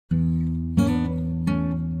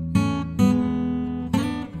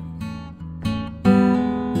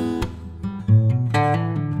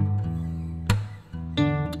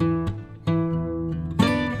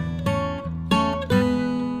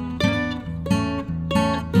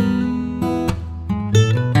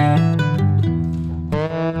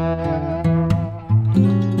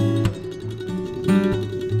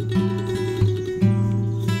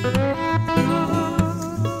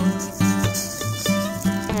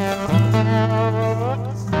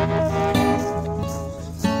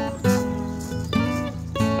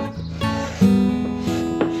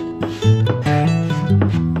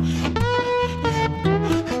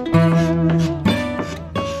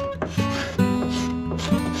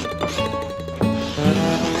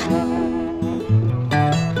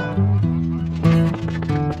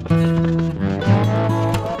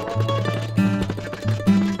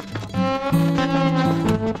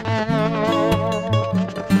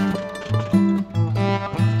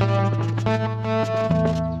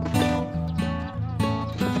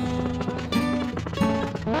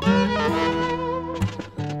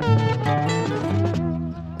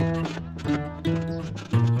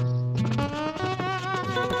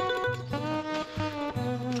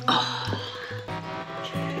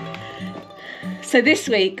So this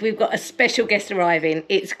week we've got a special guest arriving.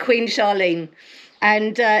 It's Queen Charlene,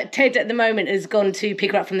 and Ted at the moment has gone to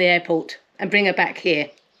pick her up from the airport and bring her back here.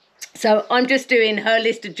 So I'm just doing her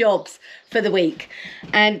list of jobs for the week,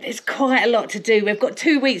 and there's quite a lot to do. We've got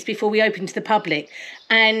 2 weeks before we open to the public,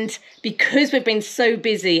 and because we've been so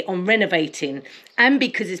busy on renovating and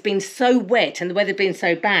because it's been so wet and the weather's been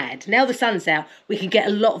so bad, now the sun's out, we can get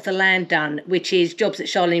a lot of the land done, which is jobs that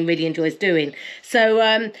Charlene really enjoys doing.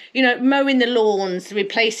 So, you know, mowing the lawns,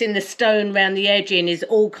 replacing the stone around the edging is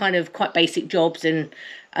all kind of quite basic jobs and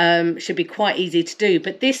should be quite easy to do.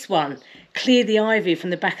 But this one, clear the ivy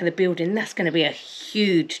from the back of the building, that's going to be a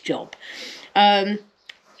huge job.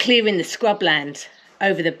 Clearing the scrubland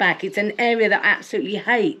over the back, it's an area that I absolutely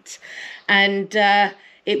hate, and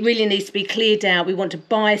it really needs to be cleared out. We want to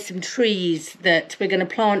buy some trees that we're going to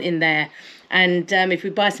plant in there, and if we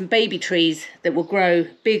buy some baby trees that will grow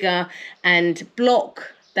bigger and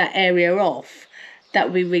block that area off, that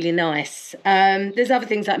would be really nice. There's other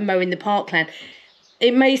things like mowing the parkland.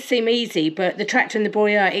 It may seem easy, but the tractor and the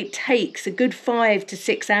broyer, it takes a good 5 to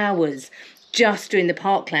 6 hours just doing the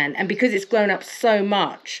parkland. And because it's grown up so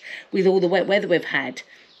much with all the wet weather we've had,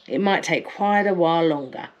 it might take quite a while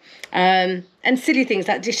longer. And silly things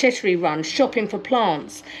like déchetterie runs, shopping for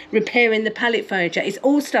plants, repairing the pallet furniture. It's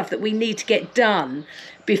all stuff that we need to get done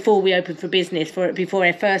before we open for business, before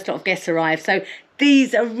our first lot of guests arrive. So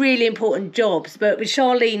these are really important jobs, but with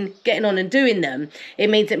Charlene getting on and doing them,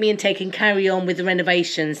 it means that me and Ted can carry on with the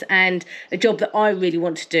renovations. And a job that I really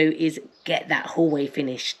want to do is get that hallway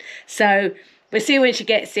finished. So we'll see her when she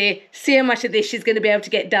gets here, see how much of this she's going to be able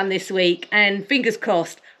to get done this week, and fingers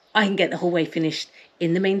crossed I can get the hallway finished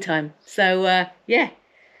in the meantime. So yeah,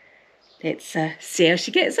 let's see how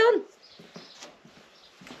she gets on.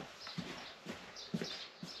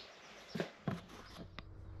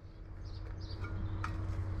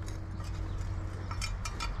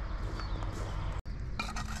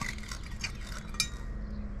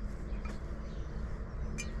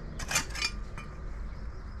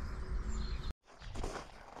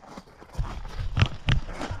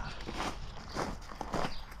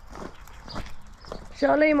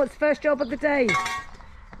 Charlene, what's the first job of the day?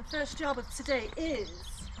 The first job of today is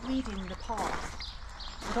weeding the pot.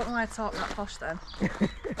 I don't know why I talk that posh then.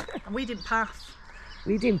 And weeding path.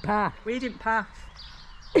 Weeding path. Weeding path.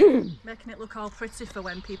 Making it look all pretty for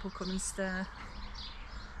when people come and stare.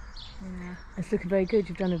 Yeah. It's looking very good.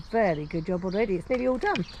 You've done a very good job already. It's nearly all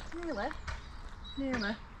done. Nearly.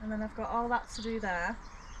 Nearly. And then I've got all that to do there.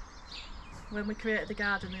 When we created the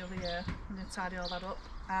garden the other year, I'm going to tidy all that up.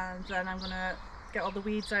 And then I'm going to get all the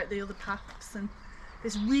weeds out the other paths, and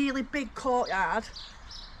this really big courtyard,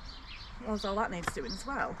 well, all that needs doing as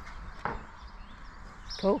well.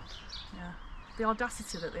 Cool. Yeah. The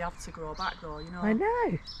audacity that they have to grow back though, you know. I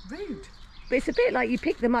know. Rude. But it's a bit like you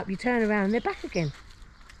pick them up, you turn around and they're back again.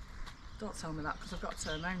 Don't tell me that, because I've got to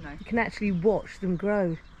turn around now. You can actually watch them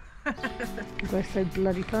grow. They grow so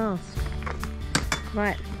bloody fast.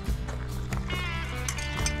 Right.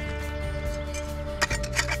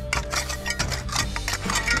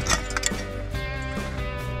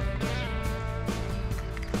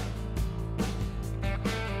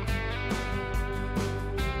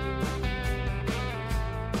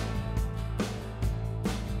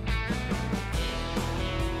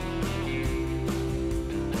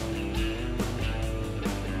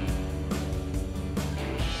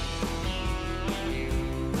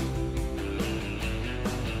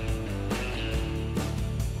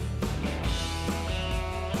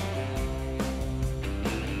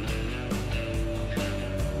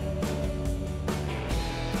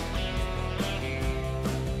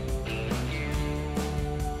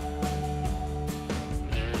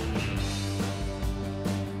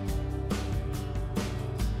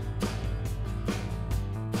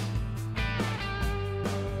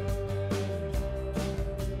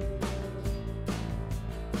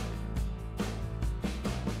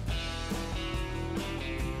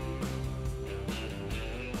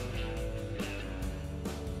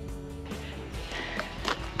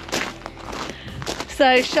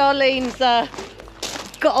 So Charlene's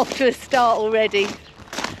got off to a start already,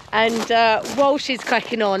 and while she's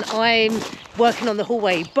cracking on, I'm working on the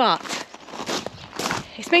hallway, but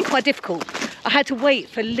it's been quite difficult. I had to wait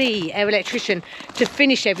for Lee, our electrician, to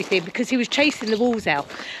finish everything because he was chasing the walls out,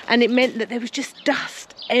 and it meant that there was just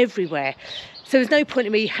dust everywhere. So there's no point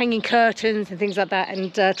in me hanging curtains and things like that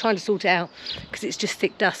and trying to sort it out because it's just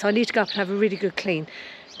thick dust. So I need to go up and have a really good clean.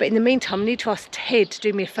 But in the meantime, I need to ask Ted to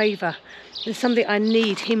do me a favour. There's something I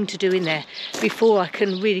need him to do in there before I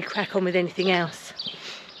can really crack on with anything else.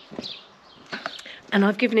 And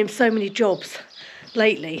I've given him so many jobs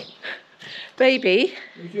lately. Baby.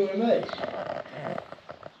 You're talking about me?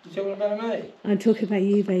 You're talking about me? I'm talking about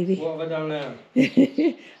you, baby. What have I done now?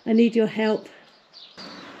 I need your help.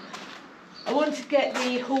 I want to get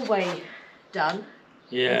the hallway done.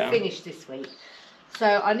 Yeah. And finished this week.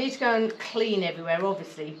 So I need to go and clean everywhere,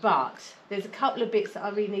 obviously, but there's a couple of bits that I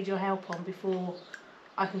really need your help on before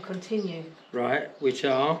I can continue. Right, which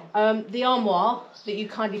are? The armoire that you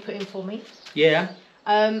kindly put in for me. Yeah.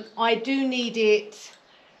 I do need it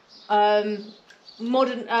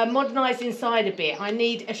modernised inside a bit. I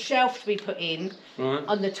need a shelf to be put in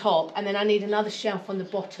on the top, and then I need another shelf on the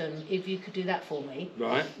bottom, if you could do that for me.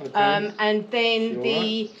 Right, okay. And then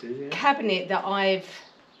the cabinet that I've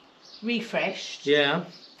refreshed. Yeah.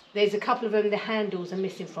 There's a couple of them, the handles are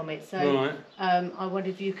missing from it, so I wonder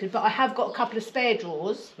if you could, but I have got a couple of spare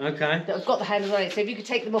drawers. Okay. That have got the handles on it, so if you could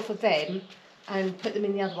take them off of them and put them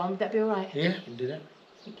in the other one, would that be alright? Yeah, I can do that.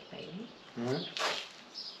 Thank you, baby. Alright.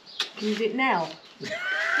 Can you do it now?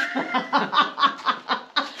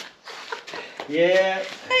 Yeah.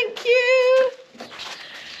 Thank you.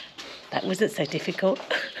 That wasn't so difficult.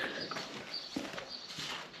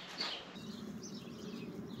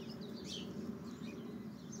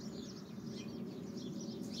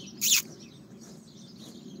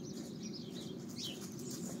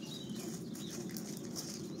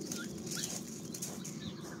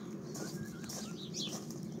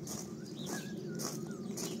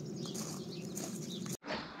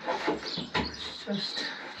 Just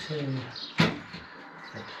to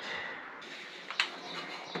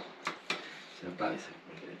so both of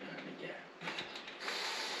them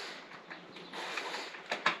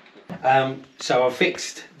again. So I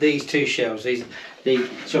fixed these two shelves, these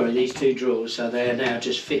two drawers, so they're now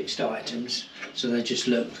just fixed items, so they just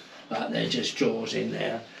look like they're just drawers in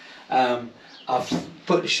there. I've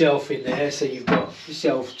put a shelf in there, so you've got a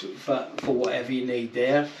shelf for whatever you need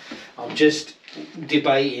there. I'm just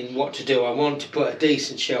debating what to do. I want to put a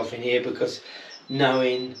decent shelf in here because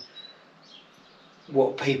knowing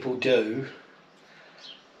what people do.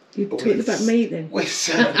 You're talking about me then? With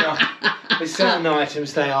certain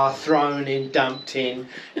items, they are thrown in, dumped in.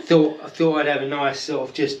 I thought I'd have a nice sort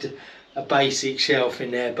of just a basic shelf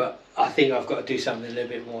in there, but I think I've got to do something a little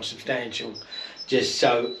bit more substantial, just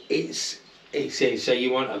so it's so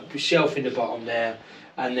you want a shelf in the bottom there,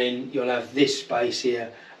 and then you'll have this space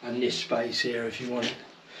here and this space here if you want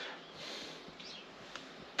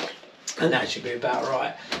it. And that should be about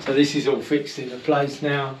right. So this is all fixed into place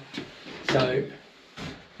now, so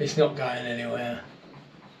it's not going anywhere.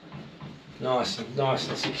 Nice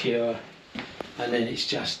and secure. And then it's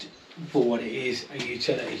just, for what it is, a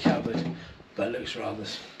utility cupboard, but looks rather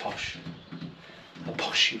posh. A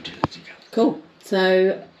posh utility cupboard. Cool.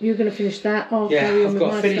 So you're going to finish that. I'll carry on I've with got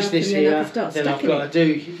my to finish stuff, this and then here. I can start Then I've stacking got to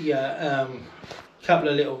do a couple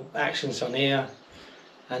of little actions on here,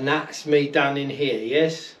 and that's me done in here.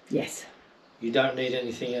 Yes. Yes. You don't need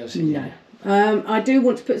anything else in here? No. I do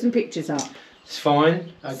want to put some pictures up. It's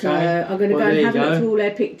fine. Okay. So I'm going to go and have a look through all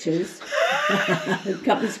their pictures. A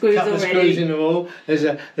couple of screws already. Screws in the wall.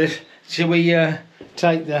 Shall we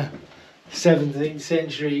take the 17th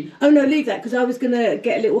century? Oh no, leave that, because I was going to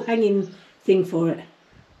get a little hanging thing for it.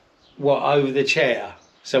 What, over the chair?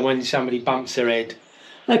 So when somebody bumps their head.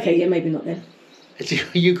 Okay, yeah, maybe not then.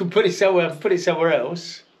 You can put it somewhere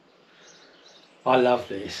else. I love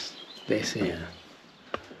this. This here.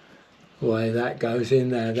 The way that goes in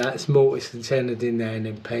there, that's mortised and tenured in there and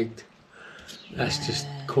then pegged. That's just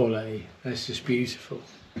quality. That's just beautiful.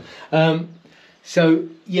 So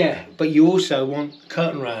yeah, but you also want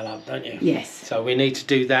curtain rail up, don't you? Yes. So we need to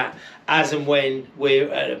do that as and when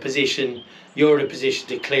we're at a position, you're in a position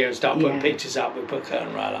to clear and start putting pictures up, we put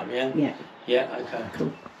curtain rail up, yeah? Yeah. Yeah, okay.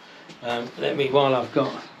 Cool. Let me, while I've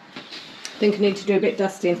got... I think I need to do a bit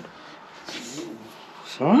dusting.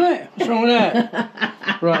 It's alright, what's wrong with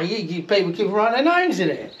that? Right, you people keep writing their names in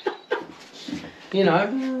it. You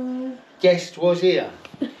know, guest was here.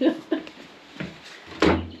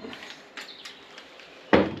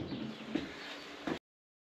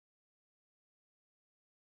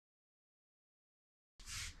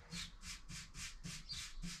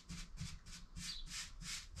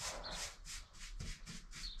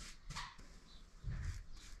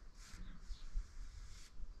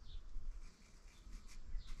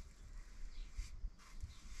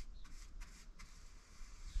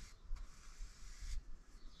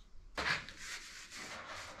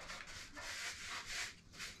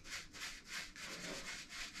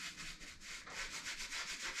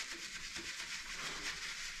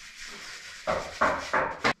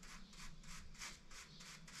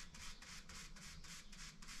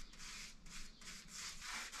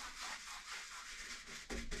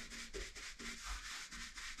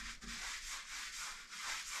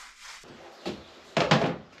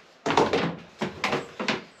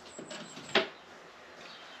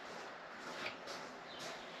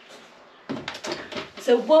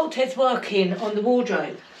 So while Ted's working on the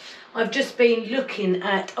wardrobe, I've just been looking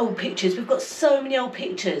at old pictures. We've got so many old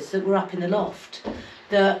pictures that were up in the loft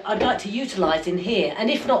that I'd like to utilise in here. And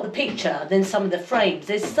if not the picture, then some of the frames.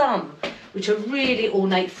 There's some which are really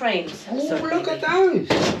ornate frames. Oh, Sorry, look baby. at those.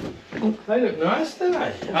 They look nice, don't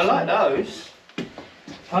they? I like those.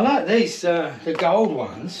 I like these, the gold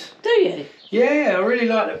ones. Do you? Yeah, I really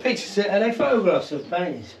like the pictures. Are they photographs of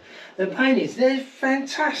paintings? The paintings, they're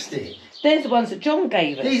fantastic. There's the ones that John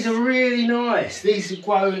gave us. These are really nice. These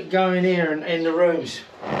are going here and in the rooms.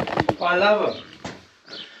 I love them.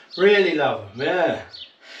 Really love them, yeah.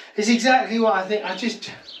 It's exactly what I think. I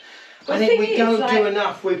think we don't do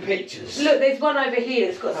enough with pictures. Look, there's one over here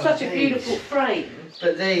that's got such a beautiful frame.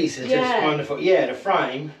 But these are just wonderful. Yeah, the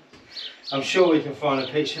frame. I'm sure we can find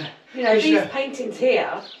a picture. You know, these paintings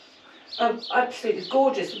here are absolutely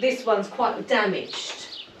gorgeous. This one's quite damaged.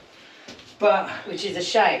 Which is a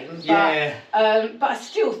shame. Yeah. But I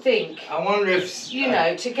still think. I wonder if. You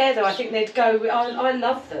know, together I think they'd go. I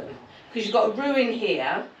love them because you've got a ruin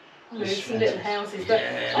here. There's some little houses, but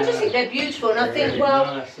yeah, I just think they're beautiful. And I think, well,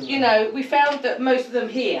 nice, you know, we found that most of them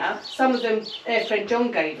here, some of them their friend John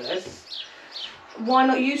gave us. Why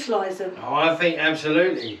not utilise them? Oh, I think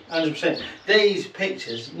absolutely, 100%. These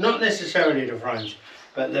pictures, not necessarily the frames,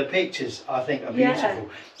 but the pictures I think are beautiful.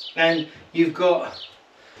 Yeah. And you've got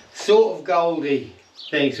sort of goldy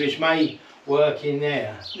things which may work in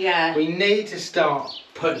there. Yeah. We need to start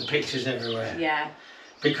putting pictures everywhere. Yeah.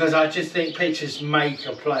 Because I just think pictures make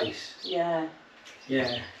a place. Yeah.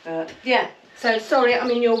 Yeah. Yeah. So sorry,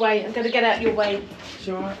 I'm in your way. I'm going to get out your way. It's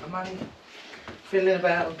alright, I'm only fiddling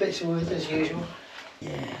about with bits of wood as usual.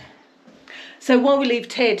 Yeah. So while we leave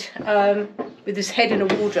Ted with his head in a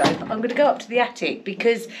wardrobe, I'm going to go up to the attic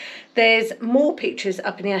because there's more pictures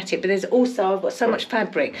up in the attic, but there's also, I've got so much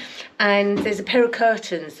fabric, and there's a pair of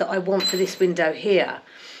curtains that I want for this window here.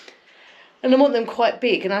 And I want them quite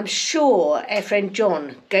big, and I'm sure our friend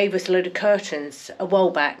John gave us a load of curtains a while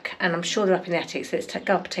back, and I'm sure they're up in the attic, so let's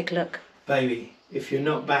go up and take a look. Baby, if you're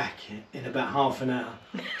not back in about half an hour,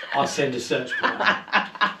 I'll send a search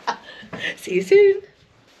party. See you soon.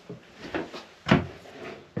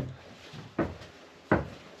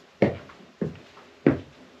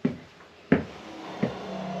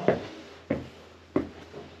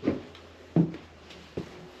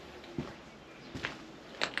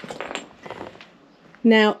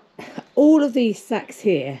 Now, all of these sacks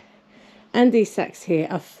here and these sacks here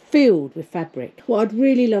are filled with fabric. What I'd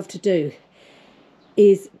really love to do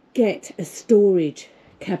is get a storage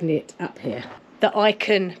cabinet up here that I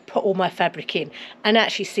can put all my fabric in and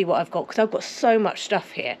actually see what I've got, because I've got so much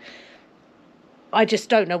stuff here. I just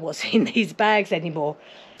don't know what's in these bags anymore.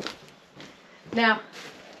 Now,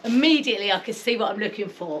 immediately I can see what I'm looking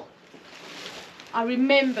for. I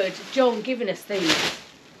remembered John giving us these.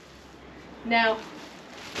 Now,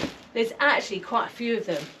 there's actually quite a few of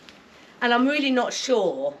them, and I'm really not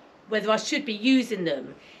sure whether I should be using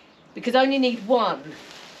them because I only need one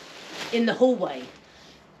in the hallway.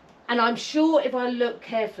 And I'm sure if I look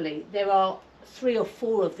carefully, there are 3 or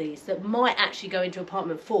 4 of these that might actually go into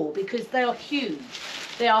apartment 4 because they are huge.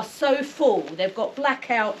 They are so full. They've got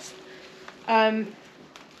blackout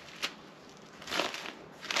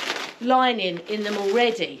lining in them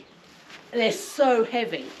already. They're so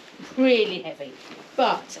heavy, really heavy.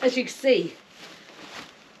 But as you can see,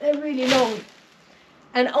 they're really long.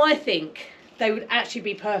 And I think they would actually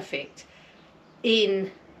be perfect in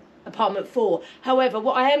apartment 4. However,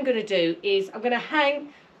 what I am going to do is I'm going to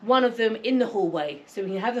hang one of them in the hallway so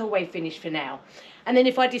we can have the hallway finished for now. And then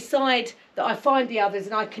if I decide that I find the others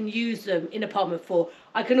and I can use them in apartment 4,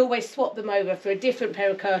 I can always swap them over for a different pair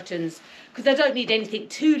of curtains because I don't need anything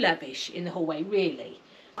too lavish in the hallway, really.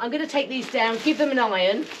 I'm going to take these down, give them an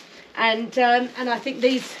iron, and I think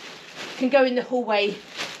these can go in the hallway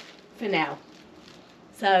for now.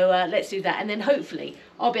 So let's do that, and then hopefully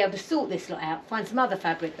I'll be able to sort this lot out, find some other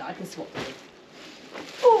fabric that I can swap with.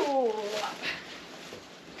 Oh.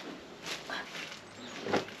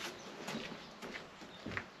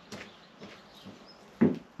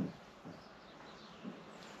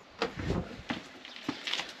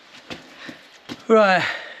 Right,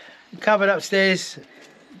 cupboard upstairs,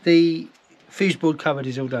 the fuse board cupboard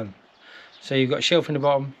is all done. So you've got a shelf in the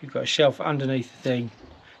bottom, you've got a shelf underneath the thing,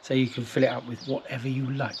 so you can fill it up with whatever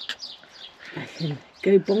you like. I can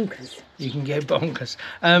go bonkers. You can get bonkers.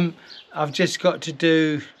 I've just got to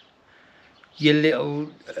do your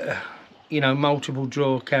little, you know, multiple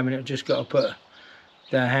drawer cabinet. I've just got to put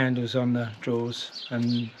the handles on the drawers,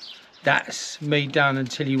 and that's me done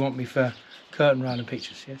until you want me for curtain runner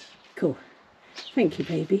pictures, yes? Cool. Thank you,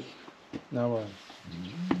 baby. No worries.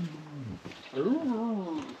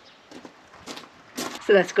 Ooh.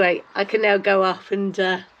 So that's great. I can now go up and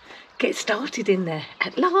get started in there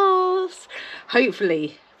at last.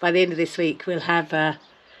 Hopefully by the end of this week we'll have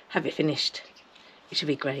it finished. It should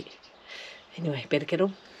be great. Anyway, better get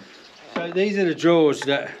on. So these are the drawers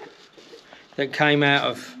that came out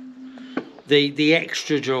of the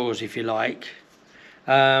extra drawers, if you like,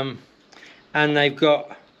 and they've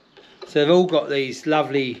all got these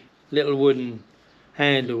lovely little wooden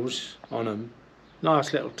handles on them.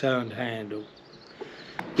 Nice little turned handle.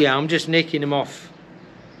 Yeah, I'm just nicking them off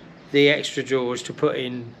the extra drawers to put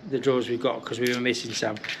in the drawers we've got because we were missing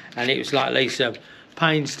some, and it was like Lisa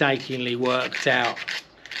painstakingly worked out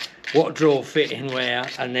what drawer fit in where,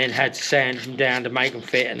 and then had to sand them down to make them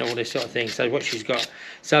fit and all this sort of thing. So what she's got,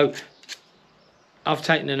 so I've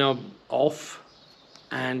taken the knob off,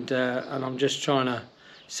 and I'm just trying to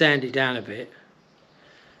sand it down a bit.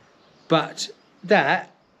 But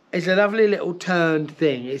that is a lovely little turned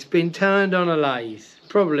thing. It's been turned on a lathe.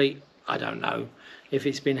 Probably, I don't know if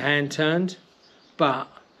it's been hand turned, but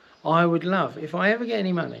I would love, if I ever get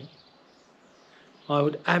any money, I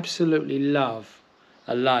would absolutely love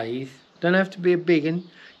a lathe. Don't have to be a big one,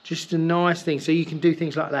 just a nice thing so you can do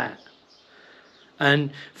things like that.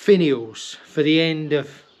 And finials for the end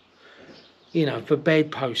of, you know, for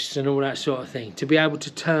bedposts and all that sort of thing. To be able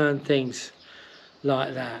to turn things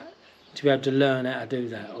like that, to be able to learn how to do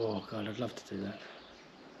that. Oh God, I'd love to do that.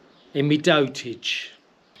 In me dotage.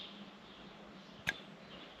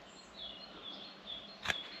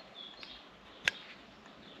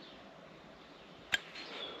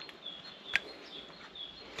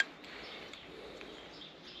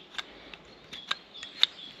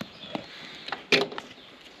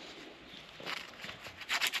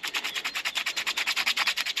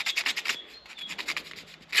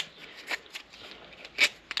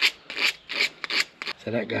 So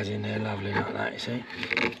that goes in there lovely like that, you see.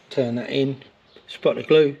 Turn that in, spot the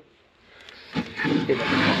glue.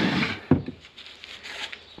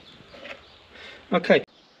 Okay.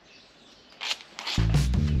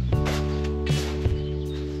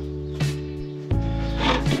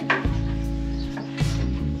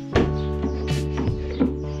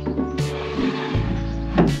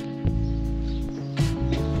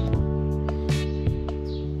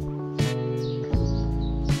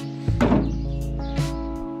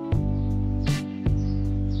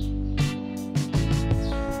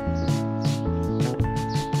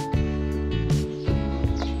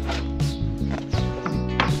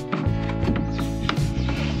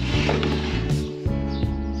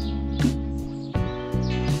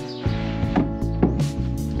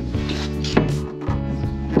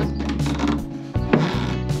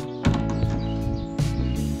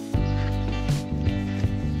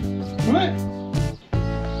 Right.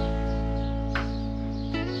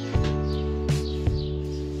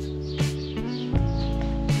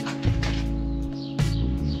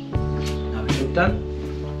 Now it's all done.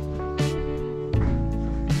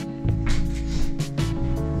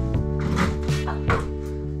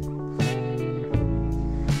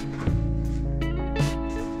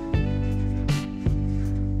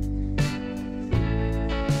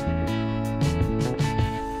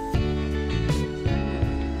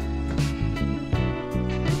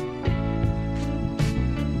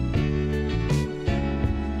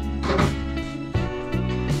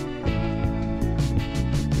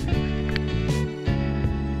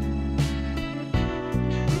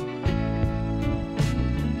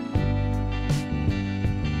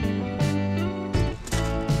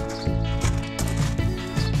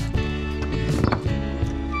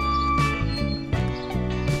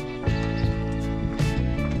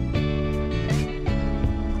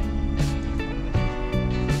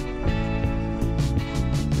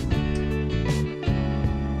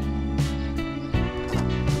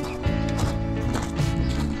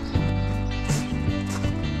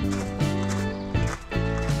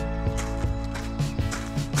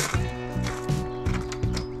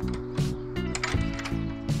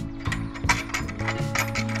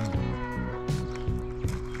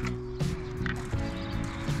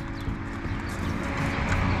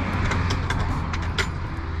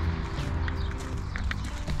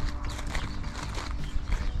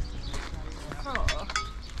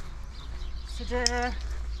 Today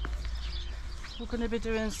we're going to be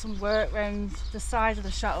doing some work around the side of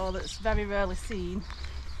the chateau that's very rarely seen,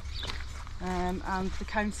 and the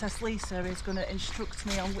Countess Lisa is going to instruct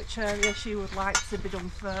me on which area she would like to be done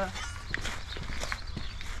first.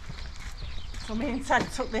 So me and Ted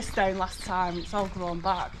took this down last time, it's all grown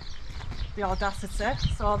back, the audacity,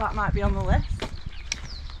 so that might be on the list.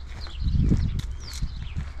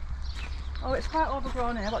 Oh, it's quite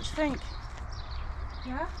overgrown here, what do you think?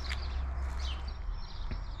 Yeah.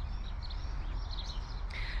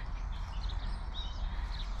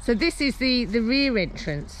 So this is the rear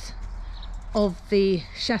entrance of the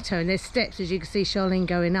chateau, and there's steps, as you can see Charlene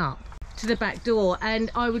going up to the back door,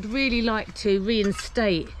 and I would really like to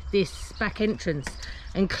reinstate this back entrance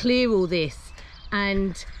and clear all this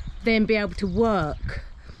and then be able to work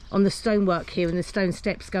on the stonework here and the stone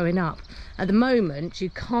steps going up. At the moment you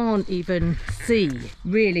can't even see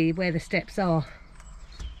really where the steps are.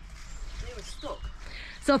 They were stuck.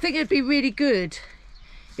 So I think it'd be really good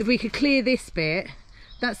if we could clear this bit.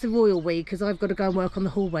 That's the royal we, because I've got to go and work on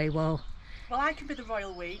the hallway while... Well, I can be the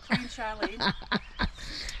royal we, Queen Charlene.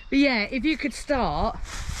 But yeah, if you could start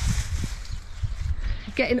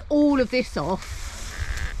getting all of this off.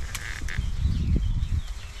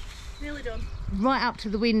 Nearly done. Right up to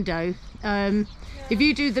the window. If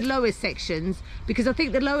you do the lower sections, because I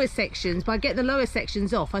think the lower sections, by getting the lower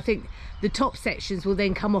sections off, I think the top sections will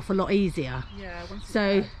then come off a lot easier. Yeah.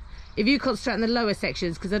 So if you concentrate on the lower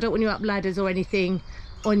sections, because I don't want you up ladders or anything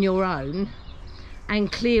on your own,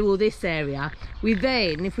 and clear all this area, we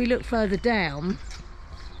then, if we look further down,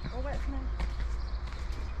 Oh, wait for me.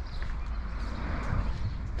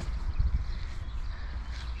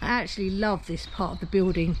 I actually love this part of the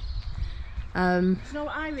building. Do you know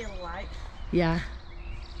what I really like? Yeah.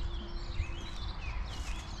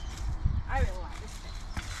 I really like this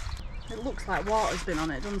bit. It looks like water's been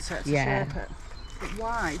on it, doesn't it, to Yeah. shape it? But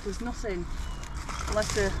why? There's nothing,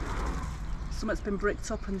 unless something's been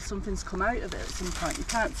bricked up and something's come out of it at some point. You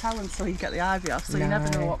can't tell until you get the ivy off, so you never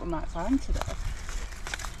know No. what we might find today.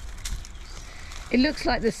 It looks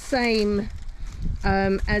like the same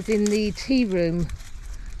as in the tea room,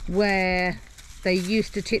 where they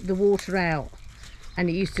used to tip the water out and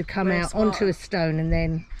it used to come out onto a stone and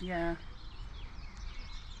then... Yeah.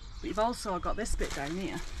 But you've also got this bit down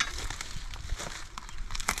here.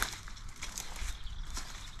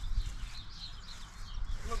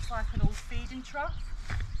 It looks like an old feeding trough.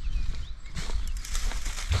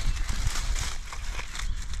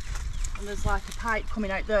 And there's like a pipe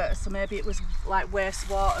coming out there, so maybe it was like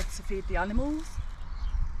wastewater to feed the animals.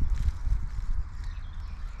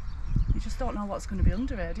 You just don't know what's going to be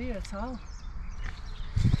under here, do you, at all?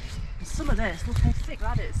 And some of this, look how thick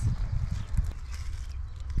that is.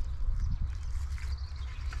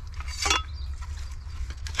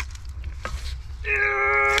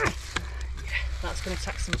 Yeah, that's going to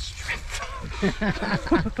take some strength.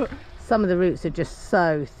 Some of the roots are just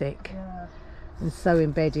so thick. Yeah. And so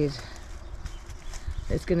embedded.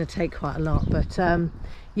 It's going to take quite a lot, but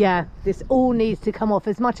yeah, this all needs to come off.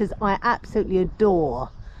 As much as I absolutely adore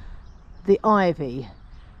the ivy,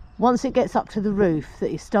 once it gets up to the roof,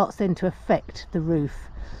 that it starts then to affect the roof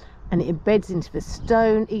and it embeds into the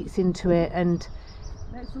stone, eats into it, and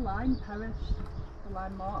Makes the lime perish, the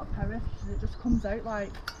lime mortar perish, and it just comes out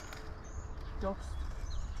like dust.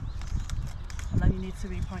 And then you need to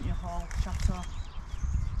repoint your whole chateau.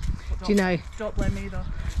 But do you know, don't blame me though.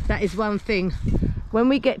 that is one thing. When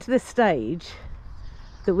we get to the stage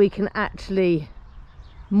that we can actually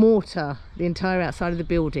mortar the entire outside of the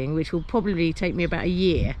building, which will probably take me about a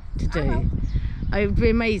year to do, it would be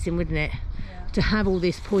amazing, wouldn't it? Yeah. To have all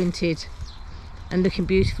this pointed and looking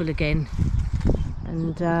beautiful again.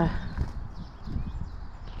 And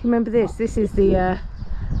remember this is the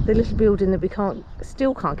little building that we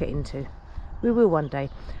still can't get into. We will one day.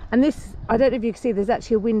 And this, I don't know if you can see, there's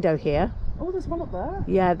actually a window here. Oh, there's one up there.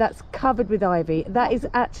 Yeah, that's covered with ivy. That is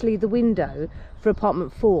actually the window for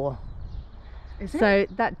apartment 4. Is it? So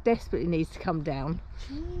that desperately needs to come down,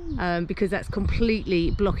 because that's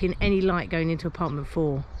completely blocking any light going into apartment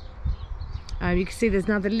 4. You can see there's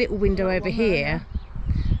another little window over here.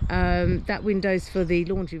 That window's for the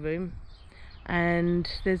laundry room, and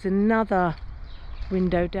there's another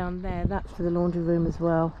window down there. That's for the laundry room as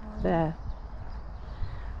well. There.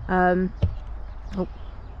 Oh.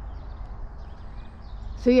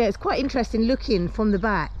 So yeah, it's quite interesting looking from the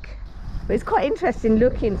back. But it's quite interesting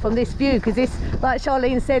looking from this view, because this, like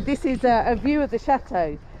Charlene said, this is a view of the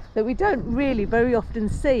chateau that we don't really very often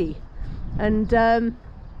see. And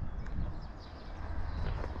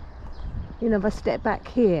you know, if I step back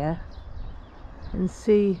here and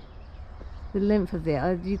see the length of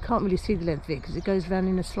it, you can't really see the length of it because it goes round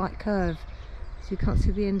in a slight curve, so you can't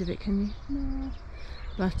see the end of it, can you? No.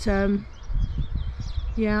 But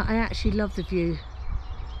yeah, I actually love the view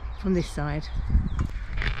from this side.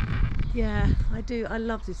 Yeah, I do. I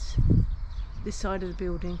love this side of the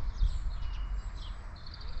building.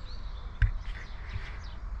 Do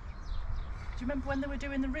you remember when they were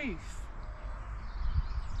doing the roof?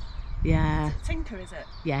 Yeah. Tinker, is it?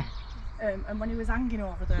 Yeah. And when he was hanging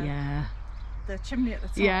over there. Yeah. the chimney at the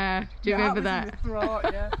top. Yeah, do you remember that? Was in the throat,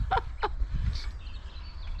 yeah.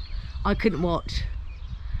 I couldn't watch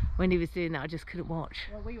when he was doing that. I just couldn't watch.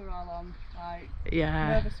 Well, we were all on, like,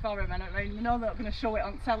 Yeah. nervous for him, and I mean, we know they're not going to show it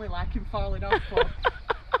on telly like him falling off, but...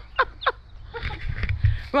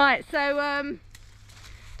 Right, so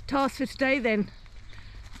task for today then,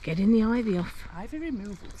 getting the ivy off. Ivy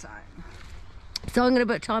removal time. So I'm going to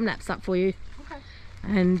put a time lapse up for you. Okay.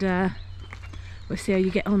 And we'll see how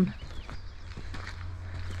you get on.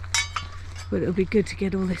 But it'll be good to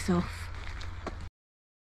get all this off.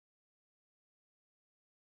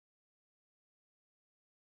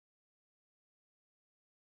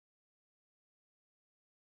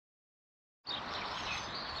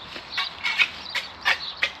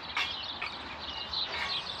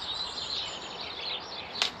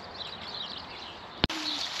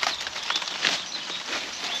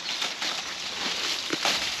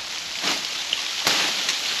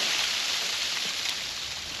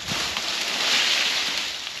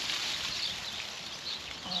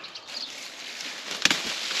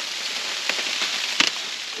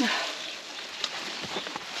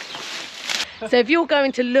 So if you're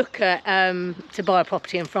going to look at to buy a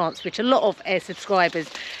property in France, which a lot of our subscribers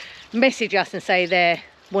message us and say they're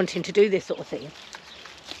wanting to do this sort of thing,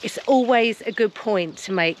 it's always a good point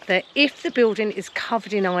to make that if the building is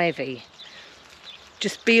covered in ivy,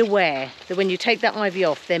 just be aware that when you take that ivy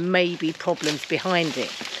off, there may be problems behind it.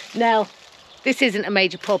 Now, this isn't a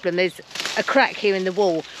major problem. There's a crack here in the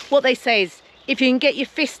wall. What they say is if you can get your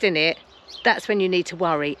fist in it, that's when you need to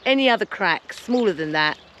worry. Any other crack smaller than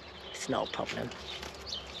that, it's not a problem.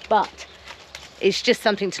 But it's just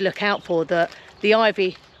something to look out for, that the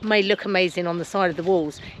ivy may look amazing on the side of the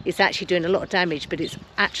walls. It's actually doing a lot of damage, but it's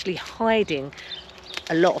actually hiding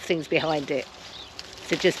a lot of things behind it.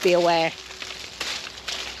 So just be aware.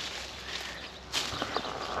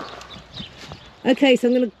 Okay, so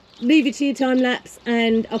I'm going to leave it to your time lapse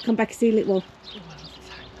and I'll come back and see you in a little while.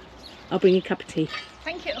 I'll bring you a cup of tea.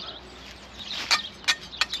 Thank you.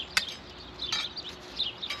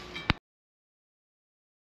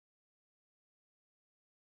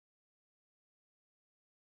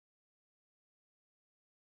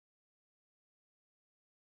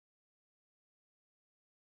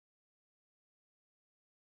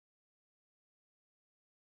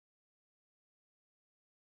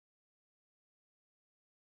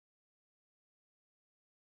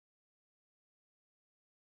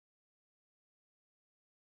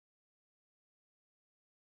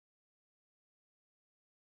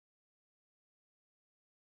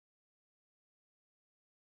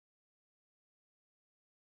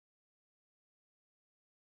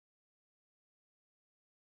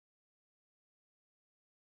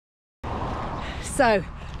 So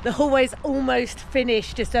the hallway's almost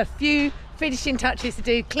finished, just a few finishing touches to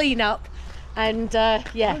do, clean up, and I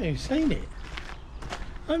yeah. haven't even seen it.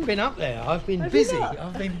 I haven't been up there. I've been busy.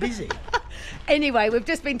 I've been busy. Anyway, we've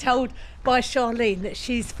just been told by Charlene that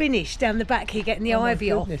she's finished down the back here getting the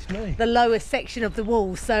ivy off Me. the lower section of the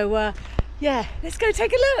wall. So yeah, let's go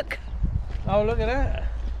take a look. Oh, look at that.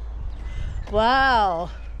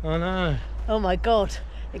 Wow. I know. Oh my God.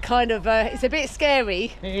 It kind of, it's a bit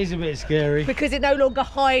scary. It is a bit scary. Because it no longer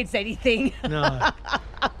hides anything. No.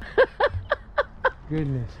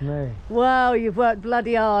 Goodness me. Wow, you've worked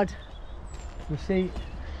bloody hard. You see,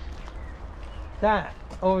 that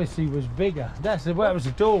obviously was bigger. That was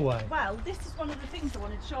a doorway. Well, this is one of the things I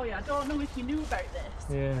wanted to show you. I don't know if you knew about this.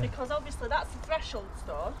 Yeah. Because obviously that's the threshold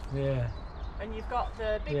stone. Yeah. And you've got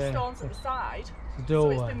the big stones at the side. It's a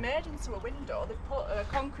doorway. So it's been made into a window. They've put a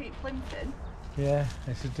concrete plinth in. Yeah,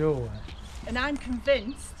 it's a doorway. And I'm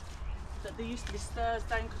convinced that there used to be stairs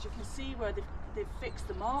down because you can see where they've fixed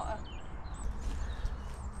the mortar.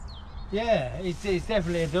 Yeah, it's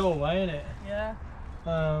definitely a doorway, isn't it? Yeah.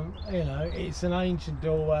 You know, it's an ancient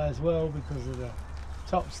doorway as well because of the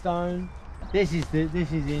top stone. This is the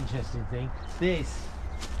interesting thing. This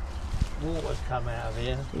water's come out of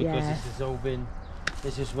here because this has all been.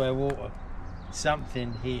 This is where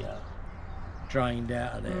something here drained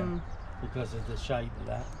out of there because of the shape of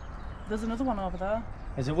that. There's another one over there.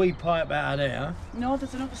 There's a wee pipe out of there. No,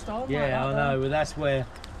 there's another stone. Yeah, I know, but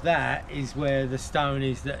that is where the stone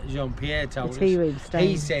is that Jean-Pierre told us. Stone.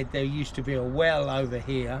 He said there used to be a well over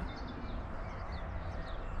here.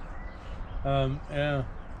 Yeah.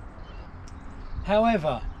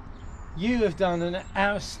 However, you have done an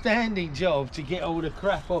outstanding job to get all the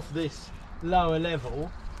crap off this lower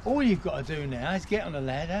level. All you've got to do now is get on a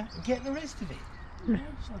ladder and get the rest of it. Yeah,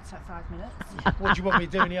 should take 5 minutes. What do you want me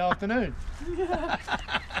to do in the afternoon?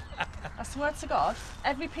 I swear to God,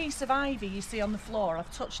 every piece of ivy you see on the floor,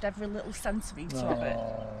 I've touched every little centimetre of it.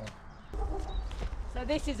 So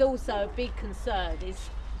this is also a big concern, is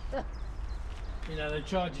You know, they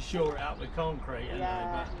tried to shore it up with concrete, haven't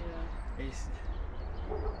Yeah. they? But it's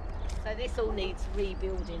so this all needs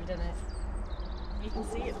rebuilding, doesn't it? You can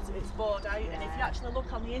see it's bored out, and if you Yeah. actually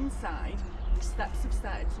look on the inside, the steps have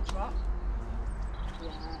started to drop. Yeah.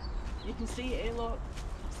 You can see it here, look,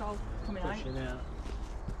 it's all coming out. pushing out.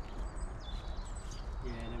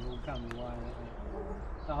 Yeah, they've all come away. haven't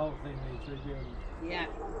they? The whole thing needs rebuilding. Yeah.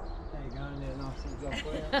 There you go, and a nice little job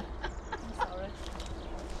for you. I'm sorry.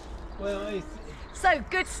 Well, it's, So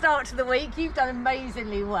good start to the week. You've done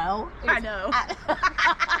amazingly well. I know.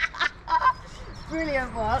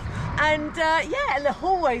 Brilliant work. And yeah, and the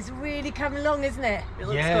hallway's really coming along, isn't it? It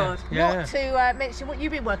looks yeah, good. yeah. Not to mention what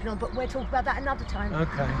you've been working on, but we'll talk about that another time.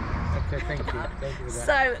 Okay, thank you. Thank you for that.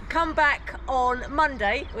 So come back on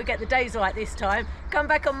Monday. We'll get the days right this time. Come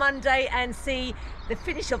back on Monday and see the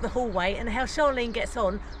finish of the hallway and how Charlene gets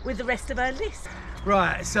on with the rest of her list.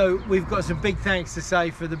 Right, so we've got some big thanks to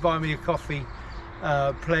say for the Buy Me a Coffee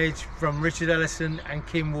pledge from Richard Ellison and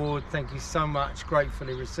Kim Ward. Thank you so much,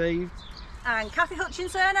 gratefully received. And Kathy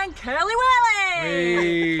Hutchinson and Curly Welly.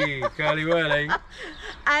 Hey, Curly Whirly.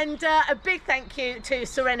 And a big thank you to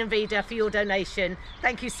Soren and Vida for your donation.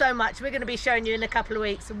 Thank you so much. We're going to be showing you in a couple of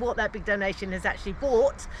weeks what that big donation has actually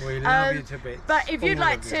bought. We love you to bits. But if you'd All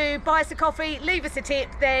like of you. to buy us a coffee, leave us a tip,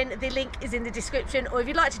 then the link is in the description. Or if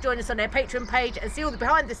you'd like to join us on our Patreon page and see all the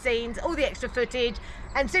behind the scenes, all the extra footage,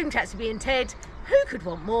 and Zoom chats with me and Ted, who could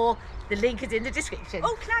want more? The link is in the description.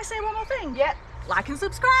 Oh, can I say one more thing? Yep. Like and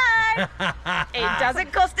subscribe. It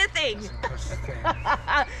doesn't cost a thing.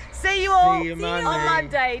 Okay. See you all See you on Monday.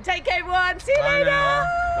 Monday. Take care, everyone. See you Bye later. now.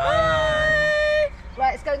 Bye.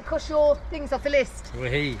 Right, let's go and cross your things off the list.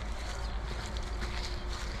 Wee.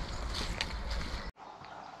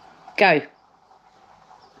 Go.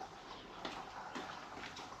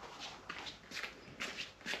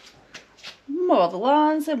 Mow the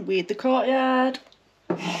lawns and weed the courtyard.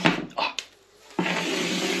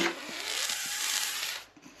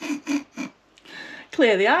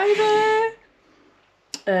 Clear the ivy.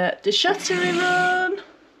 The shuttering run.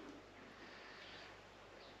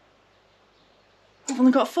 I've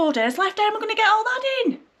only got 4 days left. How am I going to get all that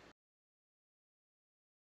in?